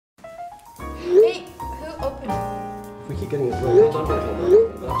keep getting it wrong.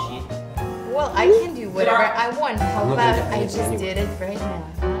 Well, I can do whatever I want. How about I just did it right now?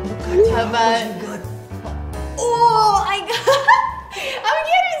 How about... Oh, I got... I'm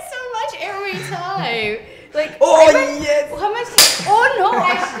getting so much every time. Like, oh, yes! How much? Oh,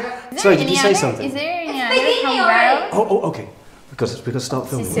 no! Sorry, did you say something? Is there any other? Oh, okay. We've got to start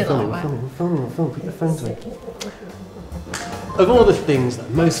filming. We're filming. Put your phone to it. Of all the things that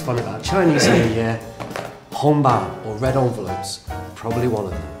are most fun about Chinese New Year, hongbao, or red envelopes, probably one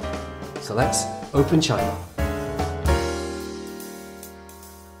of them. So let's open China.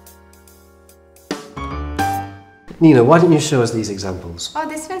 Nina, why don't you show us these examples? Oh,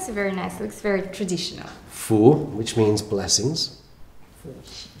 this one's very nice. It looks very traditional. Fu, which means blessings.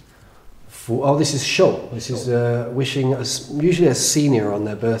 Fu, oh, this is shou. This is wishing usually a senior on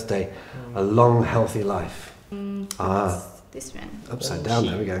their birthday a long, healthy life. This one. Upside down,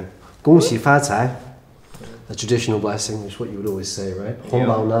 there we go. 恭喜发财. A traditional blessing, which is what you would always say, right?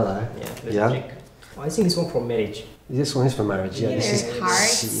 Hongbao nalai. Yeah. I think this one for marriage. This one is for marriage, yeah. This is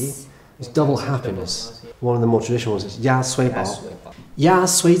hearts. xi. It's double happiness. One of the more traditional ones is ya sui bao. Ya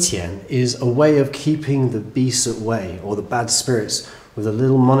sui qian is a way of keeping the beasts at way, or the bad spirits, with a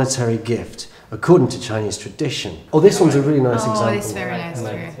little monetary gift, according to Chinese tradition. Oh, this one's a really nice example. Oh, it's very nice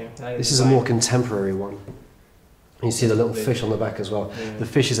too. This is a more contemporary one. You see the little fish on the back as well. The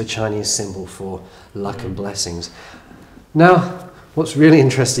fish is a Chinese symbol for luck and blessings. Now, what's really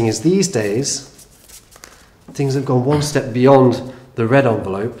interesting is these days, things have gone one step beyond the red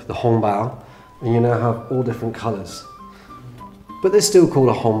envelope, the hongbao, and you now have all different colours. But they're still called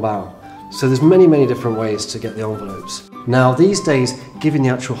a hongbao. So there's many, many different ways to get the envelopes. Now, these days, giving the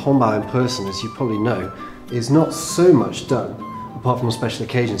actual hongbao in person, as you probably know, is not so much done, apart from on special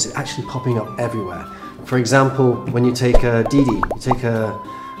occasions. It's actually popping up everywhere. For example, when you take a Didi, you take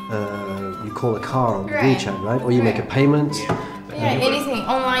you call a car on WeChat, right? Or you make a payment. Yeah, anything,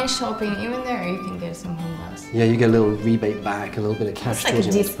 online shopping, even there you can get some hongbao. Yeah, you get a little rebate back, a little bit of cash. It's like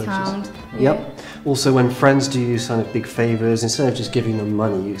a discount. Yeah. Yep. Also, when friends do you kind of big favours, instead of just giving them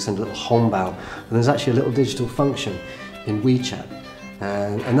money, you send a little hongbao. And there's actually a little digital function in WeChat.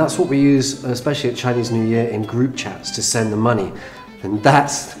 And that's what we use, especially at Chinese New Year, in group chats to send the money. And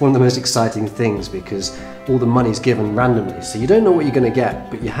that's one of the most exciting things because all the money's given randomly. So you don't know what you're going to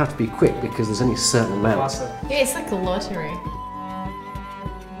get, but you have to be quick because there's only a certain amount. Yeah, it's like a lottery.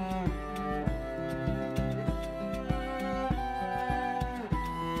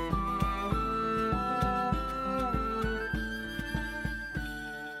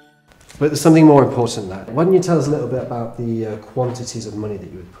 But there's something more important than that. Why don't you tell us a little bit about the quantities of money that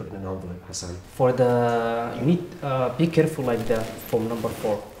you would put in an envelope, Hassan? For the, you need be careful like the from number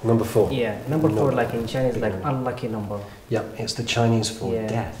 4. Number 4? Yeah, number 4 like in Chinese like unlucky number. Yeah, it's the Chinese for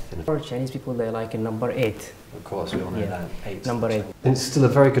death. For Chinese people they like in number 8. Of course, we all know that. 8. Number 8. And it's still a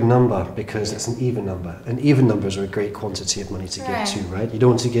very good number because it's an even number. And even numbers are a great quantity of money to give to, right? You don't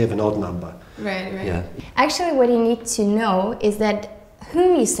want to give an odd number. Right. Yeah. Actually, what you need to know is that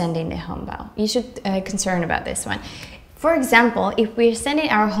whom you send in the hongbao. You should concern about this one. For example, if we're sending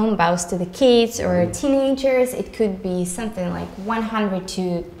our hongbaos to the kids or teenagers, it could be something like 100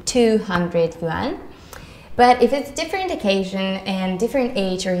 to 200 yuan. But if it's different occasion and different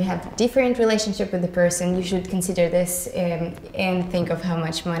age, or you have different relationship with the person, you should consider this and think of how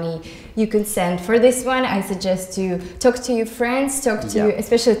much money you could send. For this one, I suggest to talk to your friends, talk to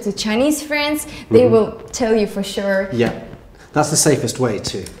especially to Chinese friends. They will tell you for sure. Yeah. That's the safest way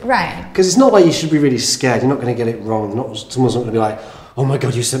too. Right. Because it's not like you should be really scared. You're not going to get it wrong. Someone's not going to be like, oh my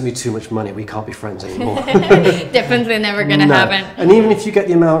God, you sent me too much money. We can't be friends anymore. Definitely never going to happen. And even if you get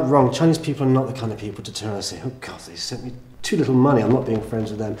the amount wrong, Chinese people are not the kind of people to turn around and say, oh God, they sent me too little money. I'm not being friends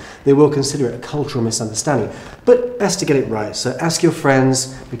with them. They will consider it a cultural misunderstanding. But best to get it right. So ask your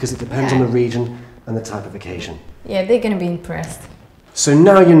friends because it depends on the region and the type of occasion. Yeah, they're going to be impressed. So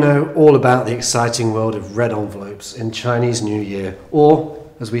now you know all about the exciting world of red envelopes in Chinese New Year, or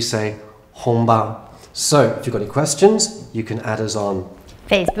as we say, hongbao. So if you've got any questions, you can add us on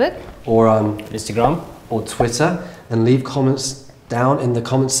Facebook or on Instagram or Twitter and leave comments down in the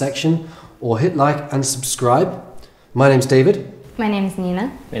comments section or hit like and subscribe. My name's David. My name is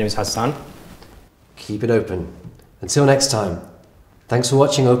Nina. My name is Hassan. Keep it open. Until next time, thanks for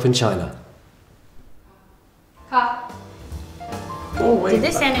watching Open China. Oh, wait. Did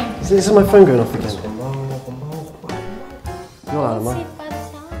this ending? Is my phone going off again?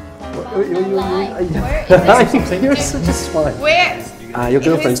 You're such a swine. Where? Your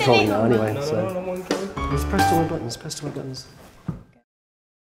girlfriend's calling now anyway, so... Let's press the right buttons,